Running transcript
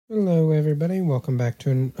Hello, everybody. Welcome back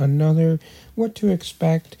to another What to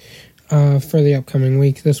Expect for the upcoming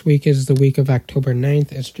week. This week is the week of October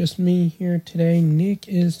 9th. It's just me here today. Nick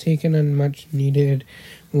is taking a much-needed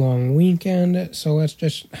long weekend, so let's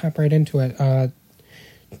just hop right into it.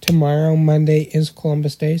 Tomorrow, Monday, is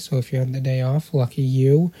Columbus Day, so if you have the day off, lucky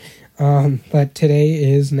you. But today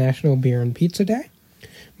is National Beer and Pizza Day.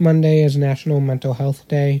 Monday is National Mental Health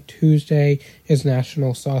Day. Tuesday is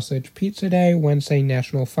National Sausage Pizza Day. Wednesday,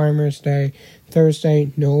 National Farmers Day.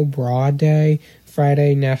 Thursday, No Bra Day.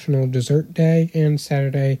 Friday, National Dessert Day. And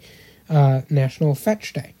Saturday, National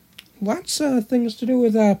Fetch Day. Lots of things to do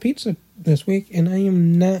with pizza this week, and I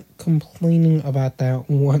am not complaining about that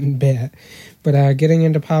one bit. But getting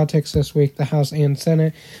into politics this week, the House and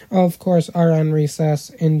Senate, of course, are on recess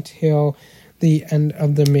until the end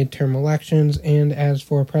of the midterm elections. And as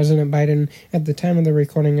for President Biden, at the time of the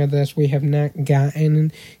recording of this, we have not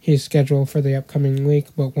gotten his schedule for the upcoming week,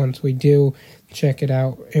 but once we do, check it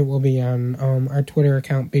out. It will be on our Twitter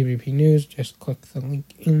account, BBP News. Just click the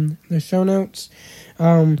link in the show notes.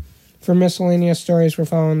 For miscellaneous stories we're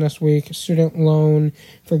following this week, student loan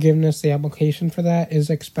forgiveness, the application for that is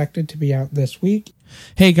expected to be out this week.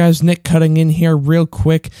 Hey guys, Nick cutting in here real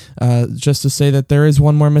quick, just to say that there is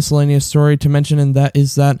one more miscellaneous story to mention, and that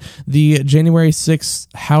is that the January 6th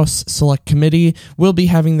House Select Committee will be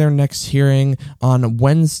having their next hearing on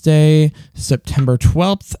Wednesday, September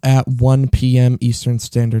 12th at 1 p.m. Eastern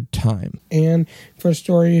Standard Time. And for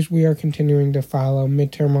stories, we are continuing to follow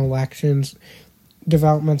midterm elections,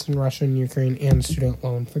 developments in Russia and Ukraine, and student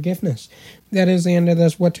loan forgiveness. That is the end of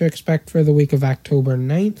this What to Expect for the week of October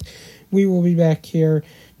 9th. We will be back here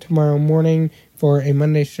tomorrow morning for a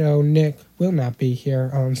Monday show. Nick will not be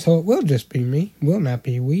here, so it will just be me. Will not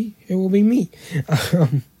be we. It will be me.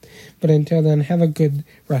 But until then, have a good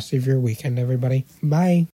rest of your weekend, everybody.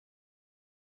 Bye.